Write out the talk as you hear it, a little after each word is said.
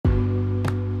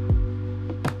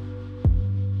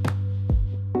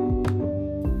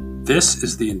This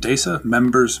is the Indesa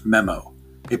Members Memo,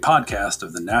 a podcast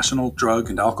of the National Drug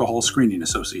and Alcohol Screening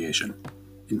Association.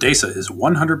 Indesa is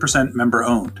 100%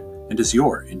 member-owned and is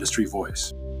your industry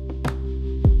voice.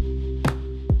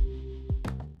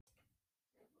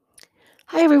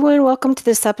 Hi, everyone. Welcome to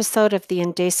this episode of the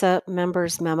Indesa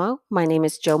Members Memo. My name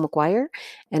is Jo McGuire,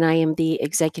 and I am the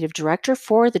Executive Director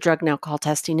for the drug and alcohol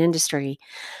testing industry.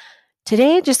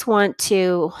 Today, I just want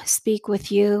to speak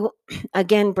with you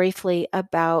again briefly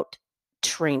about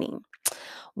training.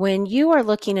 When you are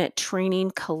looking at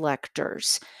training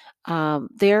collectors,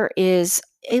 there is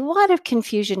a lot of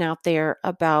confusion out there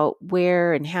about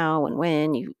where and how and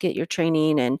when you get your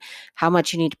training and how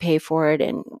much you need to pay for it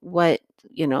and what,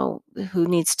 who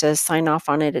needs to sign off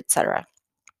on it, etc.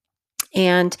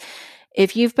 And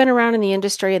if you've been around in the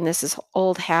industry and this is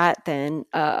old hat, then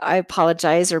I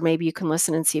apologize, or maybe you can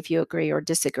listen and see if you agree or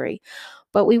disagree.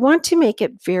 But we want to make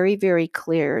it very, very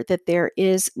clear that there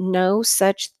is no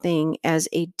such thing as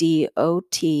a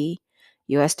DOT,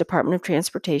 U.S. Department of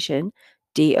Transportation,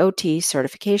 DOT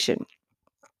certification.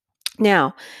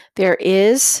 Now, there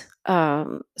is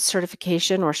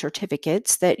certification or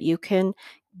certificates that you can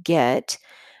get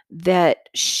that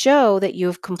show that you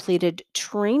have completed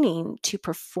training to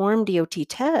perform DOT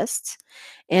tests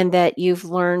and that you've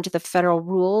learned the federal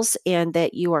rules and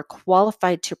that you are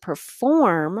qualified to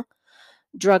perform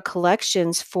drug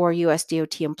collections for US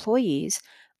DOT employees.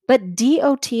 But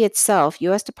DOT itself,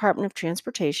 US Department of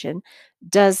Transportation,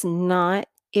 does not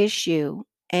issue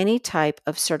any type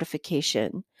of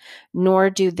certification, nor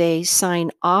do they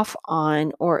sign off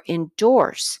on or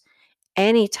endorse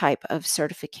any type of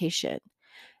certification.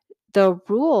 The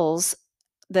rules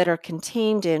that are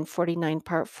contained in 49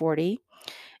 Part 40,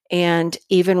 and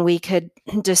even we could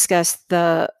discuss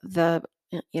the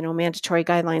mandatory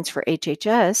guidelines for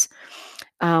HHS,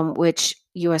 which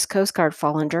U.S. Coast Guard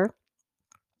fall under.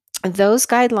 Those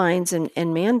guidelines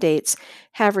and mandates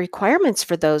have requirements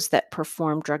for those that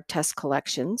perform drug test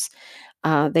collections.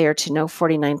 They are to know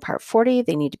 49 Part 40.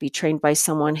 They need to be trained by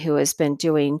someone who has been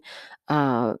doing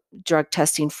drug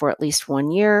testing for at least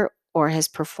 1 year or has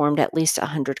performed at least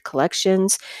 100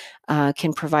 collections,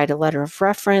 can provide a letter of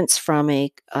reference from a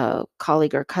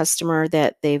colleague or customer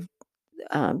that they've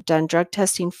done drug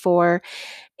testing for,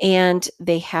 and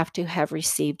they have to have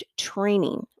received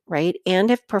training, right, and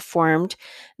have performed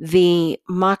the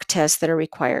mock tests that are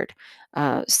required.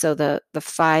 So the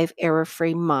 5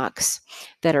 error-free mocks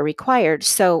that are required.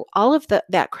 So all of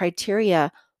that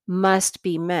criteria must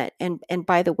be met. And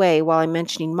by the way, while I'm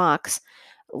mentioning mocks,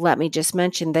 let me just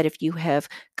mention that if you have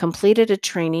completed a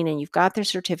training and you've got their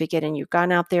certificate and you've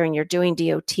gone out there and you're doing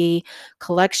DOT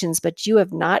collections, but you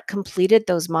have not completed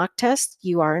those mock tests,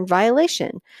 you are in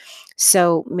violation.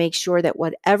 So make sure that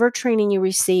whatever training you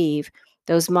receive,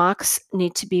 those mocks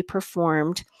need to be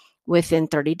performed within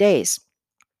 30 days.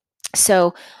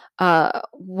 So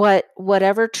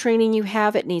whatever training you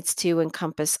have, it needs to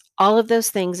encompass all of those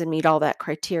things and meet all that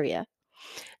criteria.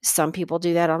 Some people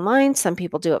do that online. Some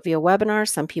people do it via webinar.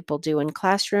 Some people do in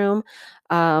classroom.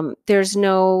 There's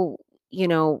no,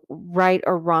 right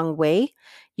or wrong way.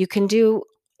 You can do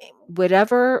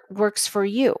whatever works for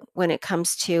you when it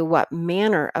comes to what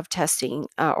manner of testing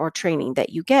or training that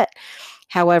you get.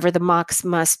 However, the mocks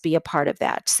must be a part of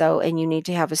that. So, and you need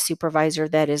to have a supervisor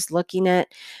that is looking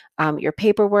at your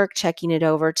paperwork, checking it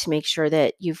over to make sure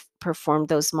that you've performed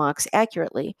those mocks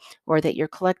accurately or that your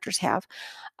collectors have.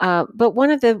 But one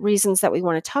of the reasons that we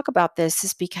want to talk about this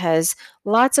is because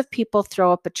lots of people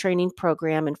throw up a training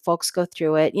program and folks go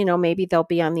through it. Maybe they'll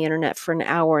be on the internet for an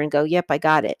hour and go, yep, I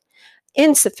got it.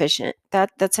 Insufficient.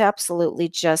 That's absolutely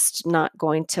just not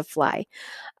going to fly.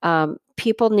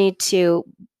 People need to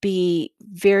be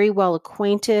very well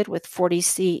acquainted with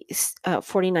 49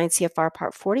 CFR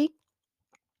Part 40.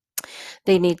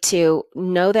 They need to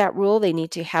know that rule. They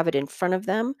need to have it in front of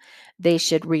them. They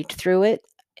should read through it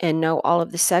and know all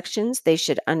of the sections. They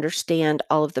should understand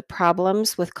all of the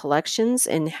problems with collections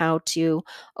and how to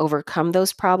overcome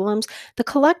those problems. The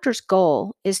collector's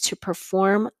goal is to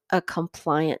perform a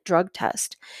compliant drug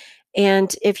test.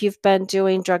 And if you've been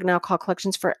doing drug and alcohol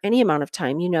collections for any amount of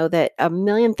time, you know that a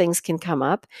million things can come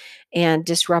up and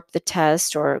disrupt the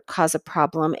test or cause a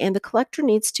problem. And the collector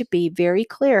needs to be very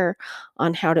clear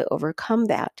on how to overcome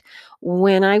that.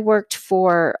 When I worked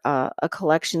for a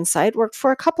collection site, worked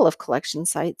for a couple of collection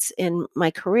sites in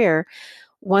my career,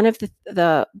 one of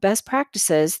the best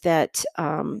practices that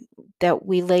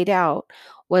we laid out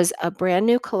was a brand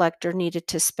new collector needed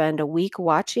to spend a week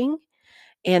watching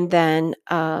and then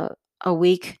a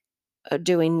week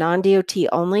doing non-DOT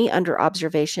only under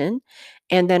observation,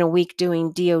 and then a week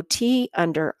doing DOT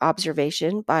under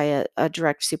observation by a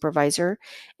direct supervisor.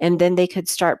 And then they could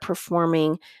start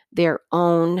performing their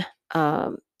own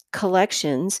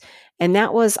collections. And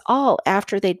that was all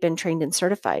after they'd been trained and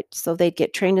certified. So they'd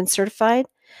get trained and certified.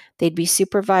 They'd be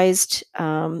supervised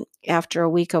after a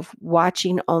week of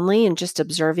watching only and just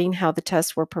observing how the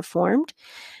tests were performed,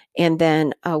 and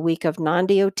then a week of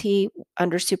non-DOT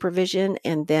under supervision,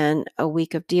 and then a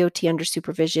week of DOT under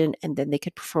supervision, and then they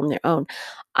could perform their own.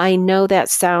 I know that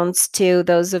sounds, to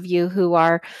those of you who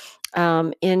are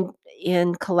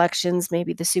in collections,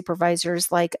 maybe the supervisors,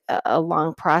 like a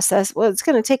long process. Well, it's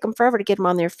going to take them forever to get them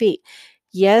on their feet.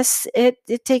 Yes, it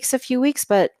takes a few weeks,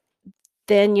 but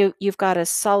then you've got a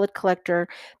solid collector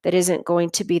that isn't going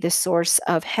to be the source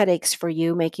of headaches for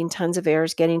you, making tons of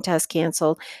errors, getting tests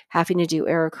canceled, having to do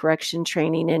error correction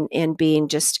training, and being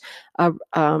just a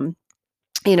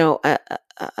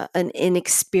an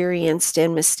inexperienced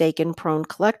and mistaken prone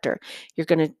collector. You're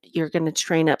going to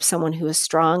train up someone who is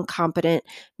strong, competent,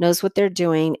 knows what they're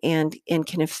doing, and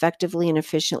can effectively and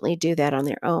efficiently do that on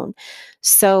their own.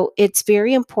 So it's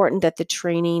very important that the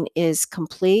training is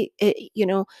complete.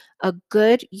 A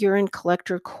good urine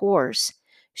collector course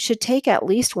should take at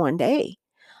least one day,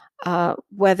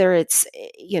 whether it's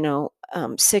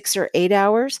 6 or 8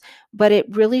 hours, but it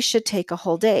really should take a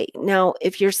whole day. Now,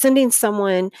 if you're sending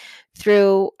someone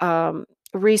through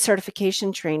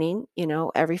recertification training,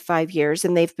 every 5 years,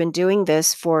 and they've been doing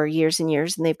this for years and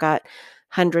years, and they've got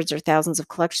hundreds or thousands of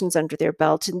collections under their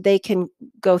belt, and they can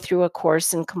go through a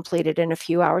course and complete it in a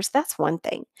few hours, that's one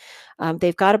thing.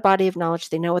 They've got a body of knowledge.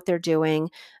 They know what they're doing.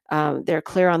 They're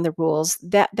clear on the rules.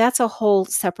 That's a whole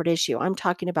separate issue. I'm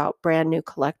talking about brand new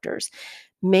collectors.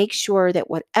 Make sure that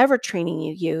whatever training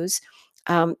you use,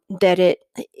 that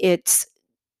it's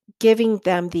giving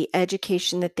them the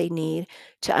education that they need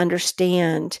to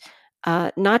understand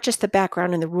not just the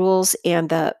background and the rules and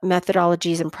the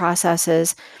methodologies and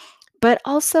processes, but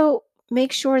also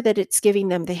make sure that it's giving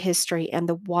them the history and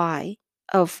the why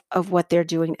of what they're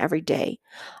doing every day.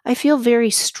 I feel very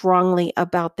strongly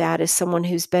about that as someone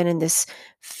who's been in this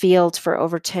field for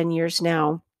over 10 years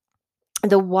now.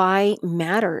 The why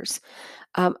matters.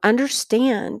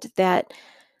 Understand that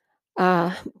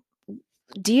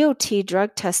DOT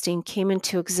drug testing came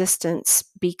into existence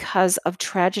because of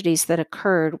tragedies that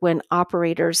occurred when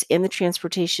operators in the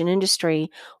transportation industry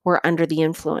were under the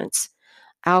influence.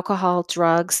 Alcohol,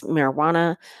 drugs,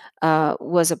 marijuana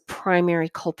was a primary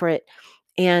culprit.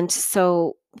 And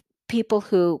so people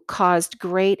who caused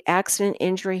great accident,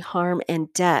 injury, harm,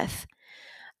 and death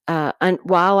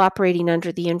while operating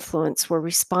under the influence were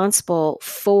responsible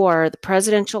for the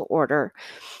presidential order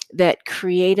that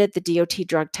created the DOT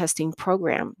drug testing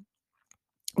program,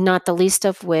 not the least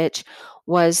of which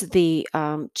was the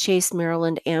Chase,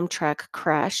 Maryland Amtrak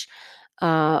crash,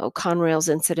 Conrail's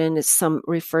incident, as some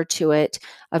refer to it,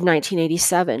 of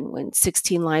 1987, when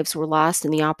 16 lives were lost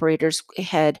and the operators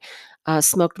had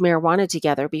smoked marijuana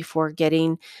together before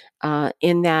getting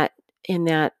in that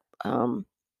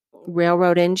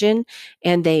railroad engine,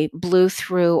 and they blew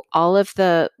through all of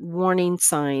the warning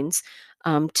signs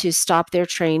to stop their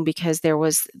train because there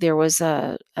was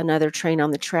another train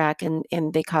on the track,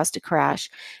 and they caused a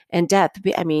crash and death.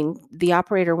 I mean, the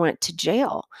operator went to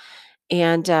jail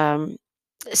and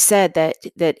said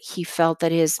that he felt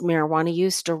that his marijuana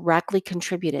use directly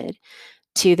contributed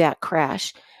to that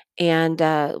crash. And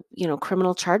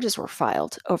criminal charges were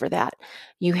filed over that.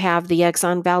 You have the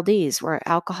Exxon Valdez, where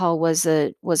alcohol was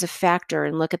a factor,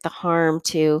 and look at the harm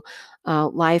to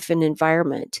life and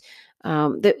environment.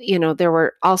 There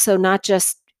were also not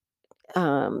just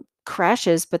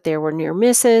crashes, but there were near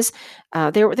misses.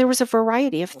 There was a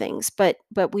variety of things, but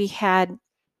we had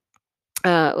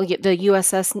the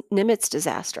USS Nimitz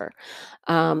disaster,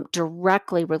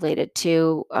 directly related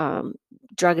to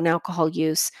drug and alcohol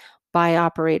use by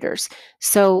operators.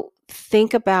 So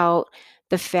think about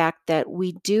the fact that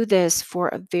we do this for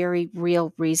a very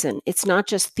real reason. It's not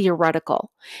just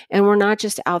theoretical, and we're not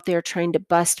just out there trying to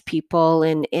bust people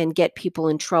and get people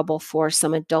in trouble for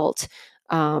some adult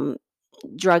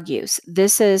drug use.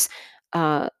 This is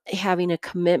having a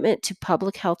commitment to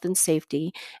public health and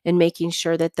safety, and making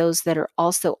sure that those that are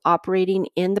also operating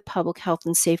in the public health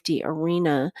and safety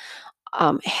arena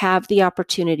have the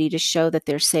opportunity to show that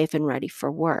they're safe and ready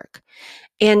for work.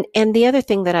 And the other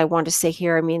thing that I want to say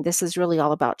here, I mean, this is really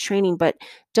all about training, but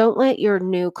don't let your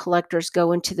new collectors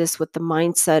go into this with the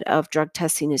mindset of drug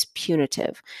testing is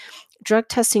punitive. Drug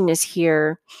testing is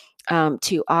here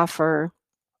to offer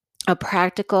a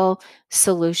practical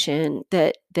solution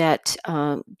that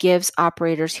gives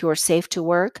operators who are safe to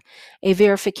work a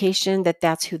verification that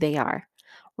that's who they are,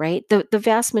 right? The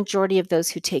vast majority of those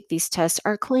who take these tests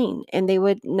are clean, and they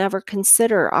would never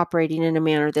consider operating in a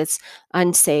manner that's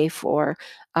unsafe or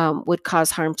would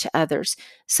cause harm to others.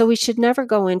 So we should never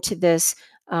go into this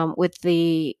with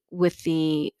the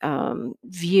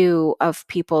view of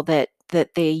people that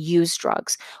they use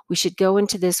drugs. We should go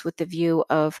into this with the view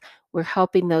of we're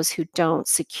helping those who don't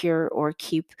secure or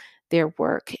keep their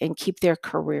work and keep their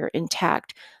career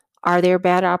intact. Are there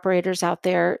bad operators out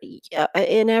there?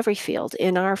 In every field,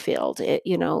 in our field,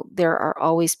 there are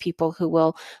always people who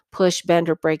will push, bend,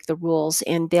 or break the rules,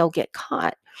 and they'll get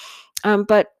caught.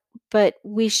 But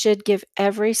we should give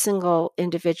every single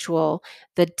individual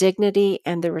the dignity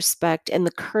and the respect and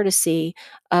the courtesy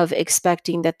of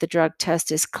expecting that the drug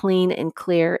test is clean and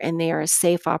clear and they are a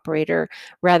safe operator,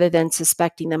 rather than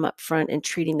suspecting them up front and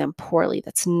treating them poorly.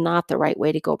 That's not the right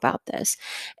way to go about this.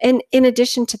 And in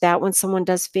addition to that, when someone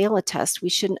does fail a test, we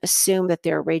shouldn't assume that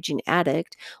they're a raging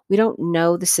addict. We don't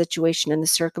know the situation and the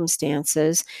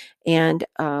circumstances. And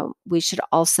we should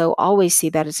also always see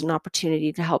that as an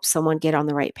opportunity to help someone get on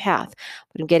the right path.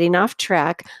 But I'm getting off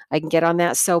track. I can get on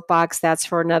that soapbox. That's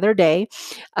for another day.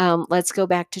 Let's go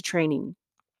back to training.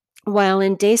 While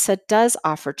Indesa does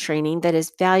offer training that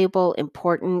is valuable,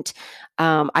 important,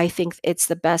 I think it's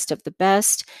the best of the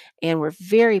best, and we're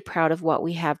very proud of what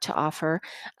we have to offer.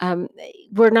 Um,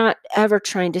 we're not ever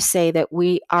trying to say that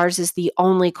ours is the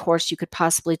only course you could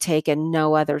possibly take and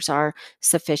no others are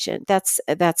sufficient. That's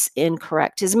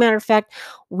incorrect. As a matter of fact,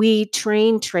 we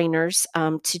train trainers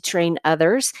to train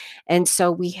others, and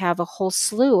so we have a whole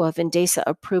slew of Indesa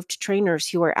approved trainers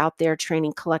who are out there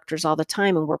training collectors all the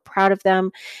time, and we're proud of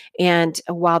them. And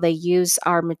while they use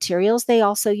our materials, they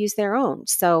also use their own.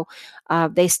 So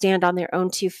they stand on their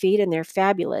own 2 feet and they're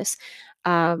fabulous.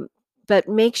 But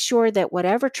make sure that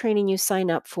whatever training you sign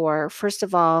up for, first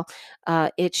of all,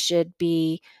 it should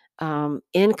be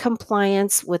in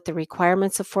compliance with the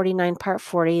requirements of 49 Part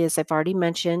 40, as I've already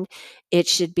mentioned. It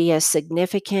should be a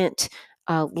significant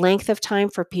length of time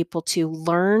for people to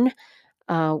learn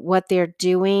what they're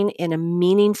doing in a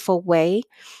meaningful way.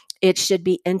 It should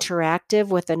be interactive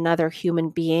with another human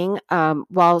being.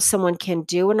 While someone can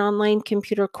do an online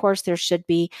computer course, there should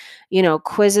be,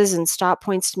 quizzes and stop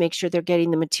points to make sure they're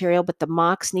getting the material, but the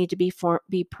mocks need to be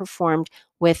performed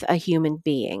with a human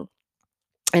being,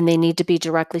 and they need to be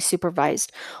directly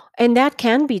supervised. And that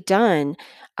can be done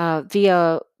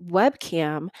via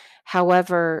webcam.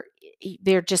 However,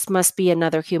 there just must be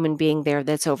another human being there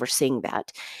that's overseeing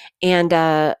that. And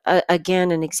again,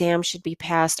 an exam should be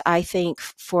passed, I think,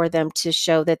 for them to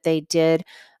show that they did.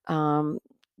 Um,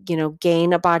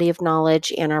 gain a body of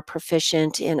knowledge and are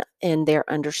proficient in their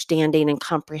understanding and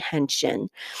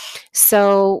comprehension.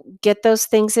 So get those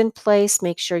things in place.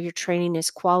 Make sure your training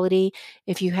is quality.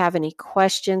 If you have any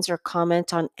questions or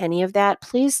comment on any of that,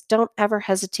 please don't ever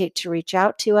hesitate to reach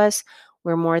out to us.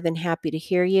 We're more than happy to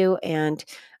hear you and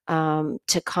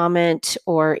to comment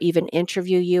or even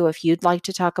interview you if you'd like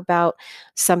to talk about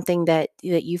something that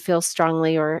you feel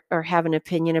strongly or have an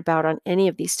opinion about on any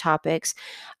of these topics.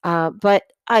 But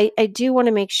I do want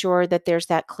to make sure that there's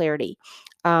that clarity.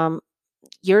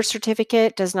 Your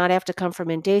certificate does not have to come from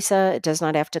Indesa. It does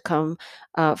not have to come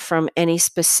from any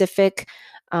specific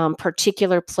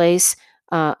particular place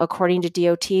according to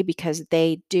DOT, because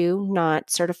they do not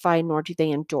certify nor do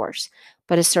they endorse.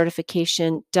 But a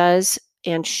certification does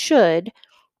and should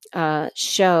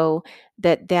show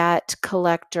that that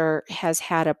collector has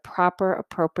had a proper,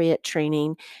 appropriate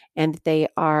training and they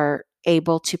are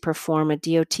able to perform a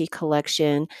DOT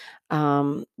collection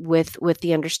with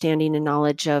the understanding and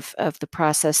knowledge of the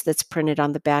process that's printed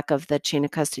on the back of the chain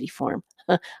of custody form.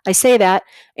 I say that,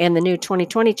 and the new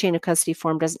 2020 chain of custody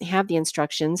form doesn't have the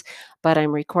instructions, but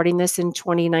I'm recording this in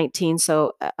 2019,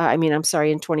 so I'm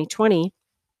sorry, in 2020.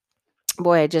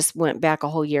 Boy, I just went back a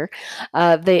whole year.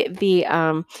 The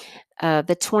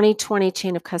 2020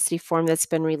 chain of custody form that's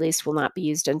been released will not be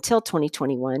used until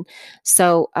 2021.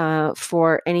 So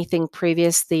for anything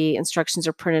previous, the instructions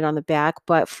are printed on the back.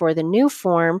 But for the new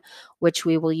form, which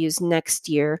we will use next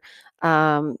year,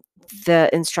 the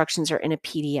instructions are in a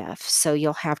PDF. So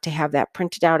you'll have to have that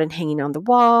printed out and hanging on the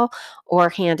wall, or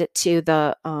hand it to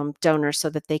the donor so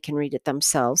that they can read it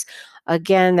themselves.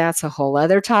 Again, that's a whole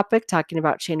other topic, talking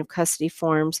about chain of custody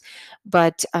forms.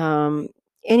 But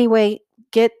anyway,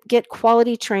 get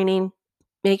quality training.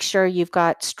 Make sure you've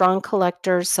got strong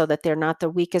collectors so that they're not the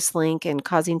weakest link in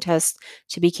causing tests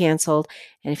to be canceled.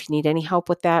 And if you need any help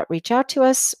with that, reach out to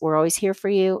us. We're always here for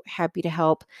you. Happy to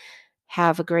help.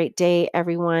 Have a great day,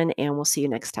 everyone, and we'll see you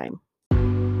next time.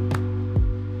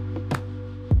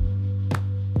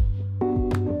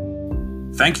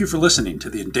 Thank you for listening to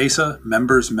the Indesa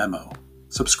Members Memo.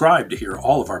 Subscribe to hear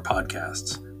all of our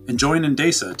podcasts, and join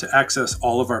Endesa to access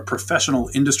all of our professional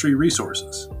industry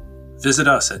resources. Visit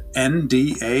us at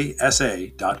ndasa.com.